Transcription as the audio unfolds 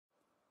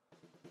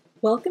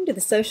Welcome to the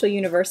Social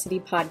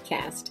University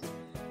podcast.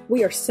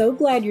 We are so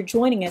glad you're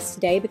joining us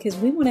today because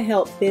we want to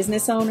help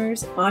business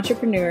owners,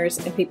 entrepreneurs,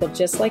 and people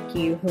just like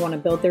you who want to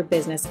build their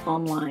business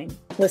online.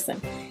 Listen,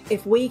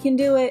 if we can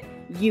do it,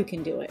 you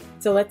can do it.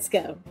 So let's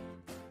go.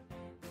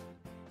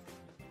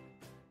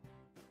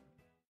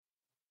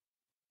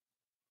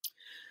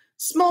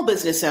 Small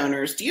business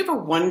owners, do you ever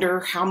wonder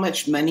how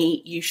much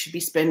money you should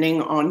be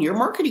spending on your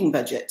marketing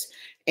budget?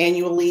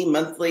 Annually,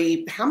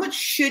 monthly, how much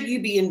should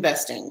you be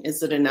investing?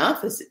 Is it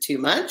enough? Is it too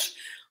much?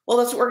 Well,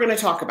 that's what we're going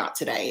to talk about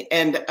today.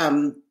 And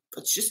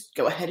let's just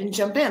go ahead and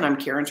jump in. I'm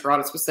Karen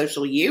Terradis with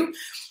Social U.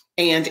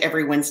 And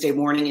every Wednesday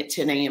morning at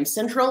 10 a.m.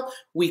 Central,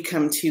 we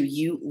come to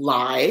you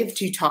live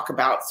to talk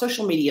about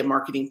social media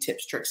marketing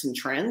tips, tricks, and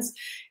trends.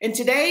 And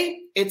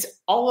today, it's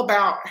all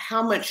about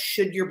how much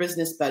should your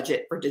business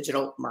budget for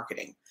digital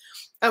marketing.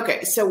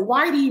 Okay, so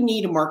why do you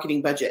need a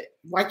marketing budget?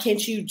 Why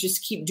can't you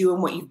just keep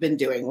doing what you've been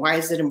doing? Why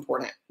is it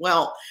important?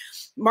 Well,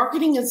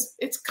 marketing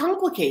it's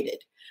complicated.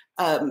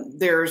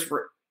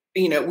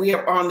 We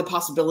are on the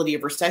possibility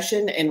of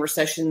recession, and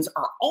recessions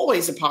are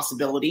always a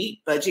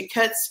possibility. Budget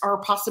cuts are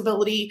a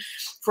possibility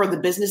for the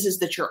businesses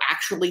that you're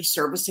actually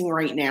servicing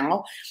right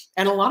now.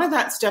 And a lot of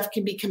that stuff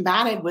can be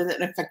combated with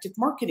an effective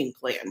marketing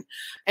plan.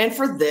 And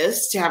for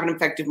this, to have an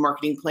effective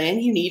marketing plan,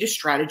 you need a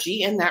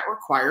strategy, and that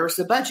requires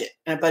a budget.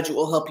 And a budget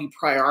will help you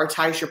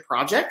prioritize your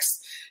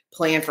projects,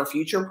 plan for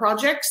future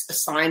projects,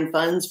 assign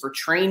funds for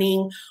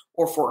training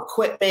or for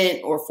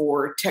equipment or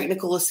for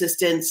technical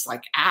assistance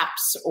like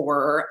apps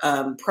or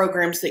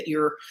programs that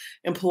your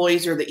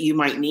employees or that you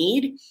might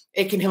need.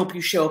 It can help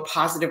you show a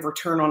positive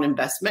return on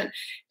investment,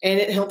 and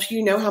it helps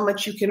you know how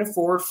much you can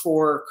afford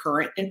for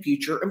current and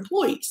future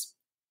employees.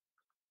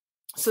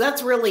 So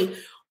that's really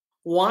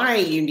why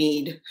you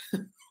need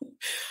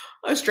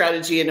a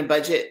strategy and a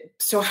budget.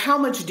 So how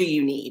much do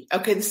you need?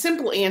 Okay, the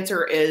simple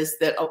answer is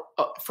that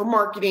for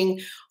marketing,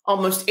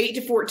 almost 8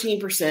 to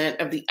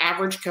 14% of the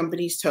average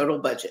company's total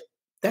budget.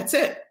 That's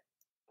it.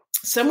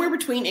 Somewhere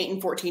between 8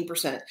 and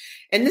 14%.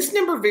 And this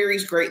number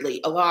varies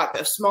greatly. A lot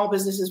of small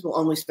businesses will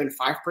only spend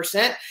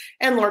 5%,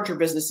 and larger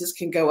businesses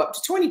can go up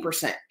to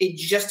 20%. It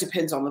just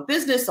depends on the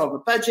business, on the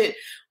budget,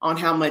 on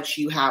how much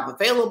you have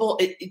available.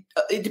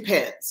 It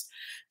depends.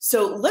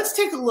 So let's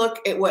take a look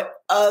at what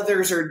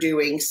others are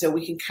doing so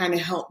we can kind of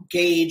help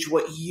gauge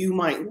what you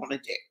might want to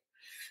do.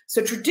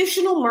 So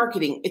traditional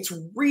marketing, it's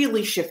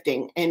really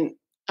shifting. And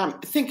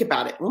think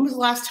about it. When was the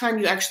last time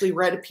you actually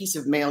read a piece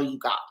of mail you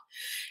got?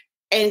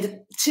 And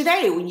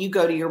today, when you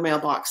go to your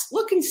mailbox,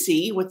 look and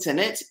see what's in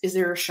it. Is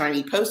there a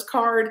shiny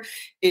postcard?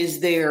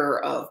 Is there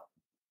a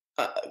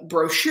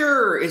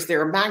brochure? Is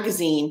there a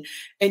magazine?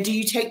 And do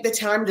you take the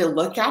time to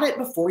look at it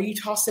before you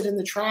toss it in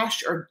the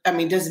trash? Or,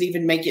 does it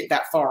even make it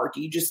that far? Do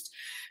you just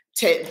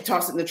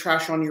toss it in the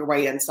trash on your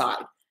way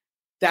inside?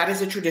 That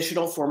is a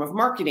traditional form of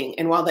marketing.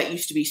 And while that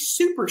used to be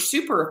super,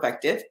 super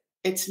effective,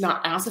 it's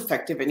not as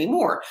effective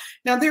anymore.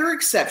 Now, there are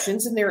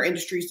exceptions, and there are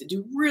industries that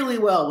do really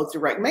well with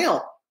direct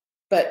mail,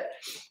 but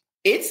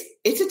it's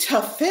a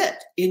tough fit,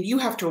 and you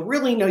have to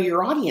really know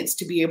your audience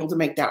to be able to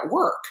make that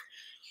work.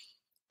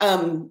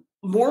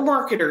 More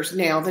marketers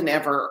now than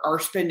ever are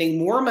spending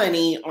more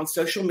money on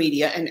social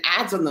media and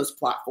ads on those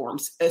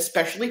platforms,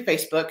 especially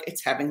Facebook.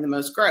 It's having the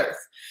most growth.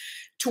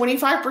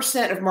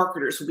 25% of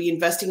marketers will be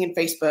investing in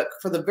Facebook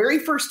for the very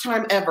first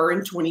time ever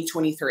in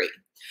 2023.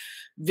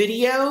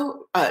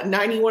 Video,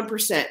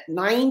 91%,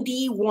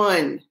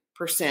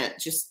 91%,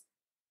 just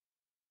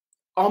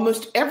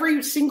almost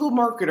every single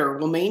marketer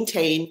will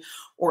maintain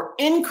or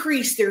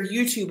increase their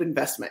YouTube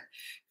investment.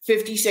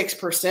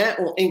 56%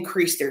 will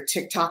increase their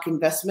TikTok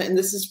investment.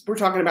 And we're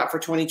talking about for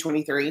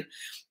 2023.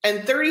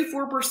 And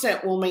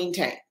 34% will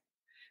maintain.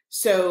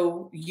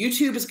 So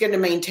YouTube is going to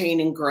maintain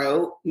and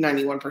grow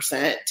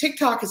 91%.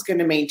 TikTok is going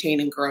to maintain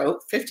and grow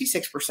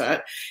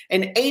 56%.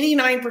 And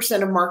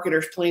 89% of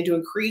marketers plan to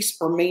increase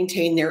or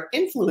maintain their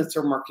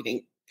influencer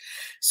marketing.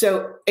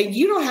 So, and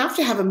you don't have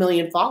to have 1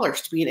 million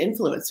followers to be an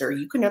influencer.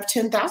 You can have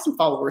 10,000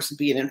 followers and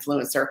be an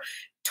influencer.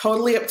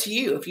 Totally up to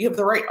you. If you have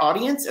the right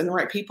audience and the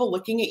right people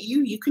looking at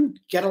you, you can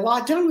get a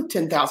lot done with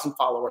 10,000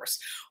 followers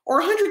or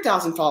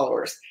 100,000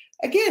 followers.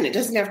 Again, it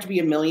doesn't have to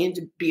be 1 million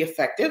to be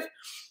effective.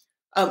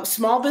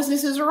 Small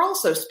businesses are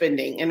also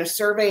spending. In a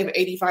survey of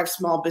 85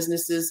 small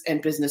businesses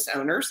and business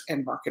owners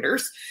and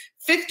marketers,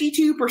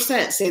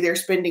 52% say they're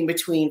spending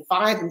between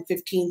 $5,000 and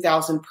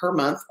 $15,000 per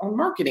month on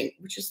marketing,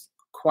 which is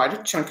quite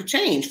a chunk of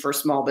change for a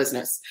small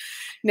business.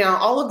 Now,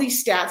 all of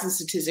these stats and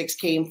statistics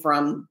came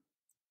from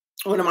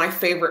one of my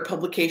favorite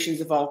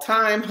publications of all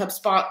time,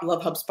 HubSpot.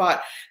 Love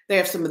HubSpot. They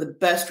have some of the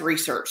best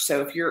research.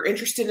 So if you're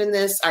interested in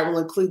this, I will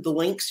include the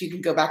links so you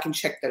can go back and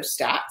check those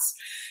stats.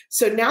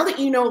 So now that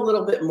you know a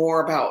little bit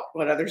more about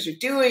what others are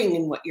doing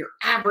and what your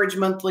average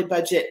monthly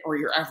budget or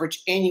your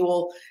average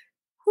annual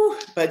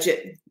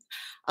budget,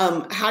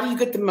 how do you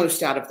get the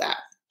most out of that?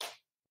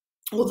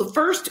 Well, the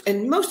first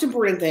and most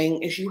important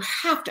thing is you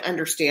have to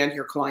understand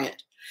your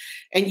client,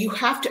 and you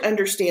have to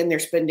understand their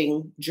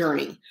spending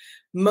journey.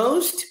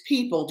 Most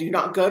people do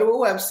not go to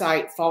a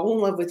website, fall in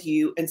love with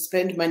you, and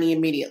spend money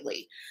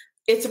immediately.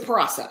 It's a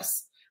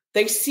process.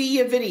 They see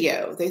a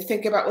video. They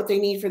think about what they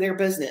need for their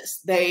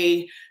business.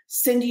 They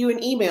send you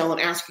an email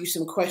and ask you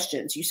some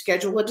questions. You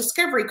schedule a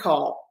discovery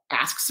call,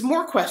 ask some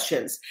more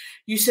questions.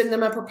 You send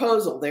them a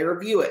proposal. They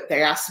review it.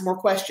 They ask some more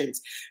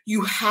questions.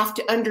 You have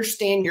to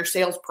understand your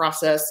sales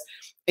process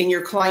and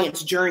your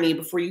client's journey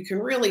before you can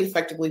really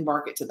effectively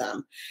market to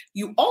them.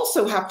 You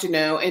also have to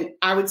know, and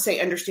I would say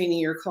understanding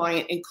your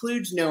client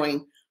includes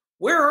knowing,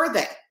 where are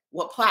they?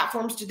 What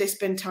platforms do they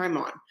spend time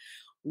on?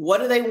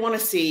 What do they want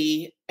to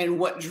see, and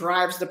what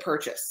drives the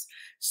purchase?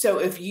 So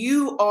if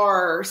you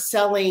are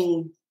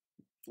selling,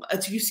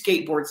 let's use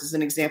skateboards as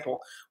an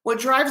example. What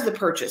drives the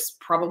purchase?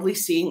 Probably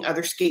seeing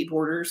other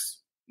skateboarders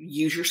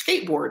use your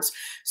skateboards.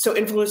 So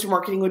influencer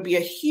marketing would be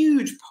a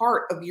huge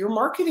part of your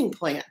marketing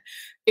plan.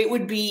 It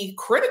would be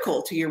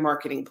critical to your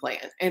marketing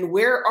plan. And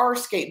where are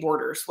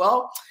skateboarders?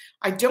 Well,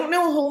 I don't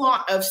know a whole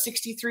lot of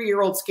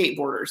 63-year-old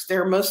skateboarders.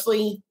 They're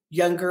mostly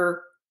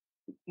younger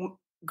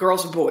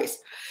girls and boys.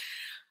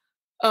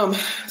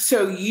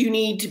 So you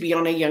need to be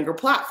on a younger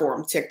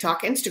platform,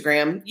 TikTok,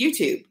 Instagram,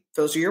 YouTube.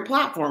 Those are your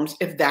platforms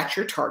if that's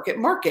your target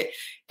market.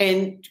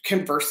 And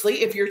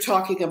conversely, if you're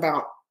talking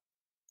about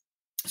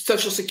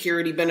Social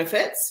Security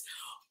benefits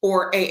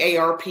or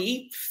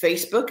AARP,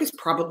 Facebook is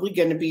probably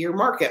going to be your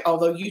market,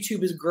 although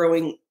YouTube is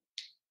growing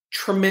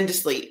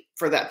tremendously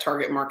for that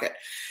target market.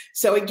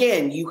 So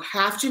again, you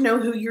have to know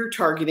who you're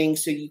targeting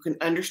so you can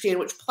understand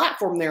which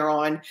platform they're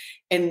on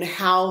and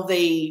how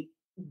they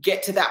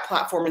get to that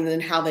platform and then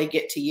how they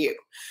get to you.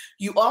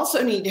 You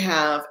also need to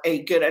have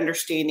a good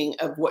understanding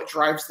of what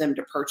drives them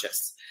to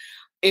purchase.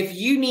 If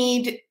you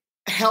need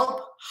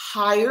help,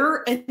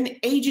 hire an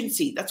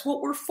agency. That's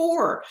what we're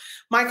for.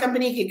 My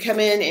company can come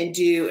in and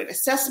do an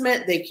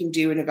assessment. They can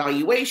do an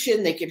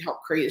evaluation. They can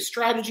help create a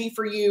strategy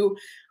for you.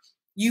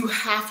 You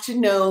have to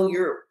know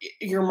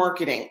your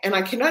marketing. And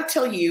I cannot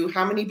tell you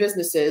how many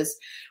businesses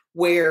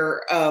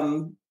where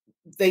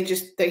they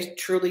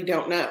truly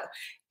don't know.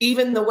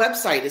 Even the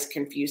website is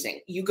confusing.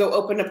 You go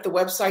open up the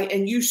website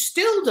and you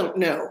still don't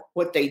know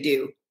what they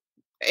do.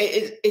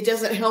 It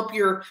doesn't help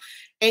your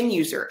end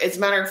user. As a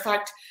matter of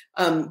fact,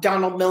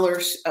 Donald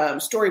Miller's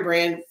story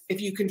brand, if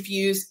you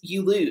confuse,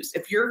 you lose.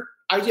 If your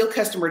ideal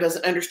customer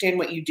doesn't understand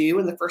what you do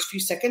in the first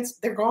few seconds,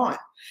 they're gone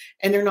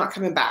and they're not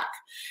coming back.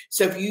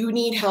 So if you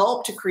need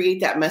help to create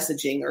that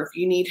messaging, or if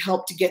you need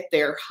help to get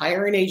there,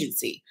 hire an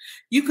agency.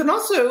 You can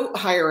also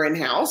hire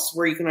in-house,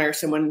 where you can hire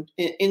someone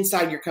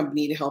inside your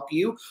company to help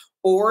you,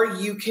 or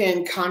you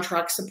can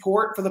contract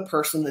support for the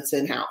person that's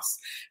in-house.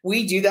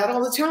 We do that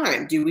all the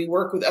time. Do we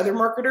work with other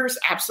marketers?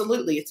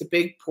 Absolutely. It's a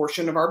big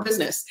portion of our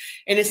business.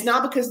 And it's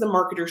not because the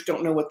marketers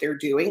don't know what they're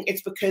doing.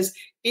 It's because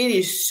it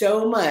is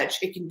so much.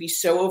 It can be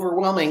so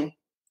overwhelming.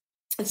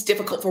 It's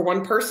difficult for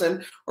one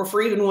person or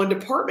for even one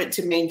department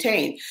to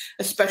maintain,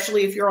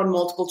 especially if you're on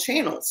multiple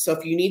channels. So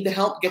if you need the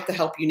help, get the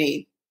help you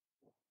need.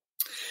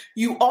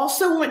 You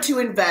also want to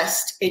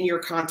invest in your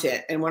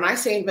content. And when I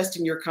say invest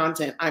in your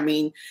content, I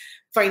mean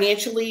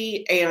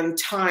financially and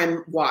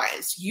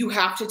time-wise. You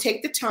have to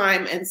take the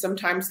time and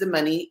sometimes the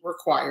money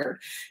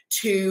required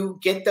to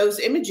get those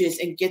images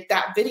and get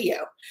that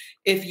video.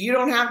 If you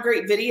don't have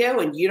great video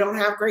and you don't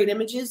have great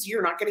images,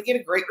 you're not going to get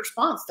a great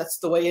response. That's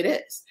the way it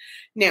is.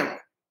 Now,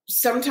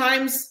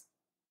 sometimes,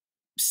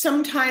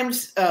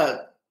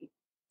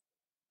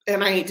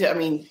 and I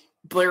mean,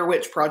 Blair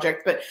Witch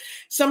Project, but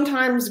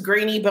sometimes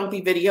grainy, bumpy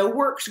video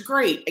works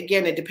great.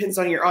 Again, it depends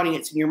on your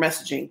audience and your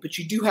messaging, but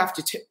you do have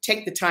to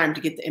take the time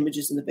to get the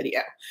images in the video.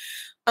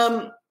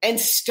 And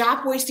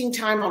stop wasting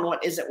time on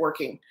what isn't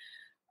working.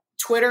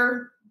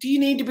 Twitter, do you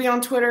need to be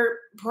on Twitter?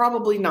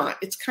 Probably not.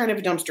 It's kind of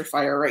a dumpster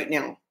fire right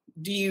now.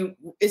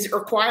 Is it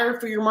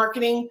required for your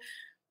marketing?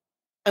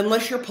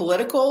 Unless you're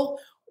political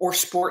or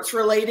sports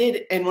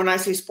related. And when I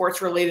say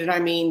sports related, I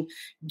mean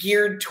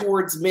geared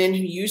towards men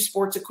who use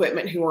sports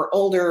equipment who are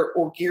older,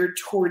 or geared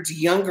towards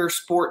younger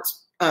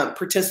sports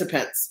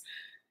participants.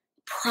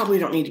 Probably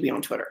don't need to be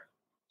on Twitter.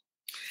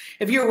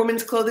 If you're a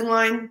women's clothing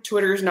line,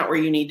 Twitter is not where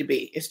you need to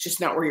be. It's just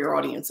not where your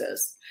audience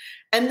is.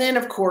 And then,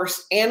 of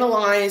course,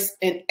 analyze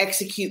and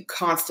execute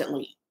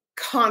constantly.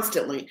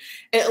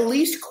 At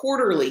least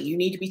quarterly, you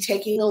need to be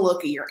taking a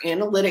look at your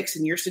analytics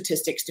and your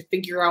statistics to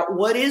figure out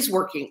what is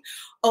working.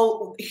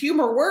 Oh,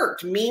 humor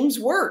worked. Memes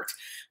worked.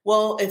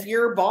 Well, if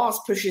your boss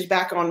pushes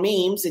back on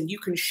memes and you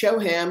can show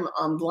him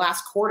the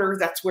last quarter,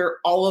 that's where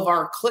all of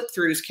our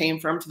click-throughs came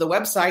from to the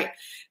website,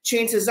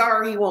 chances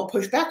are he won't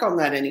push back on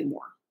that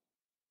anymore.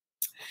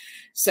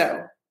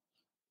 So,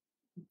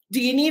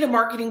 do you need a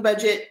marketing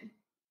budget?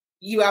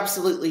 You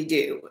absolutely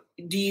do.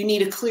 Do you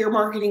need a clear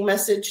marketing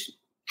message?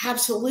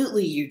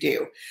 Absolutely you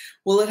do.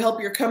 Will it help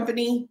your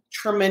company?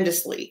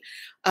 Tremendously.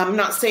 I'm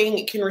not saying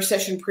it can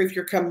recession-proof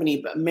your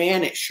company, but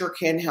man, it sure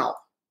can help.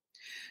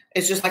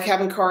 It's just like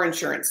having car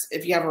insurance.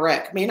 If you have a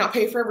wreck, it may not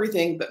pay for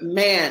everything, but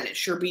man, it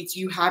sure beats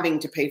you having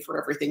to pay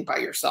for everything by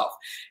yourself.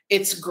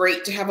 It's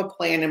great to have a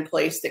plan in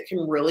place that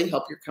can really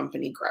help your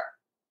company grow.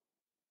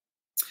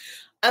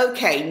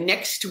 Okay,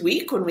 next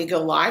week when we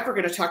go live, we're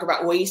going to talk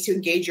about ways to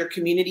engage your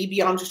community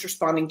beyond just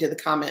responding to the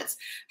comments.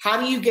 How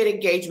do you get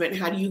engagement?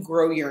 How do you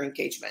grow your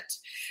engagement?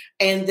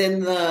 And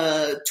then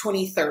the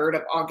 23rd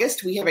of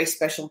August, we have a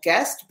special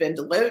guest, Ben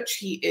DeLoach.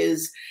 He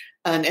is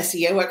an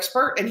SEO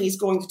expert, and he's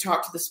going to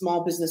talk to the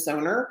small business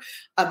owner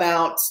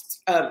about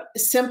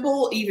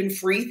simple, even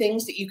free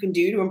things that you can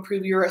do to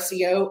improve your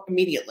SEO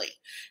immediately.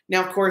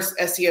 Now, of course,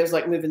 SEO is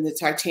like moving the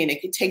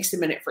Titanic. It takes a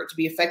minute for it to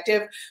be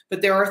effective,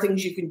 but there are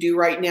things you can do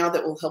right now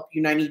that will help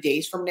you 90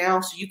 days from now,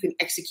 so you can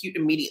execute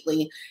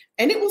immediately,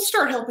 and it will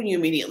start helping you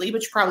immediately,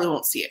 but you probably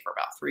won't see it for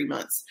about 3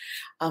 months.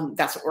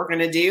 That's what we're going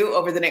to do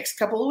over the next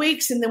couple of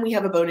weeks, and then we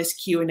have a bonus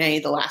Q&A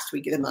the last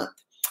week of the month.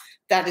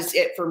 That is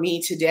it for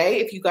me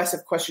today. If you guys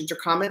have questions or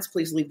comments,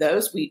 please leave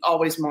those. We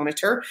always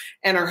monitor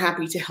and are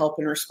happy to help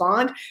and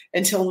respond.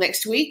 Until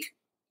next week,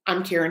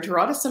 I'm Karen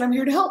Taradas, and I'm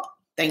here to help.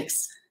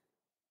 Thanks.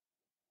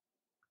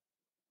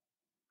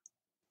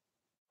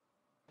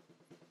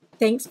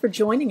 Thanks for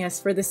joining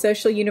us for the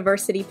Social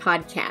University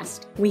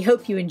podcast. We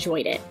hope you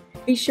enjoyed it.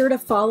 Be sure to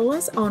follow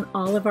us on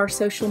all of our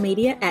social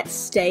media at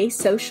Stay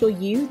Social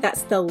U.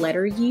 That's the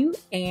letter U,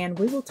 and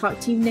we will talk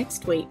to you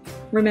next week.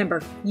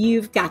 Remember,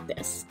 you've got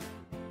this.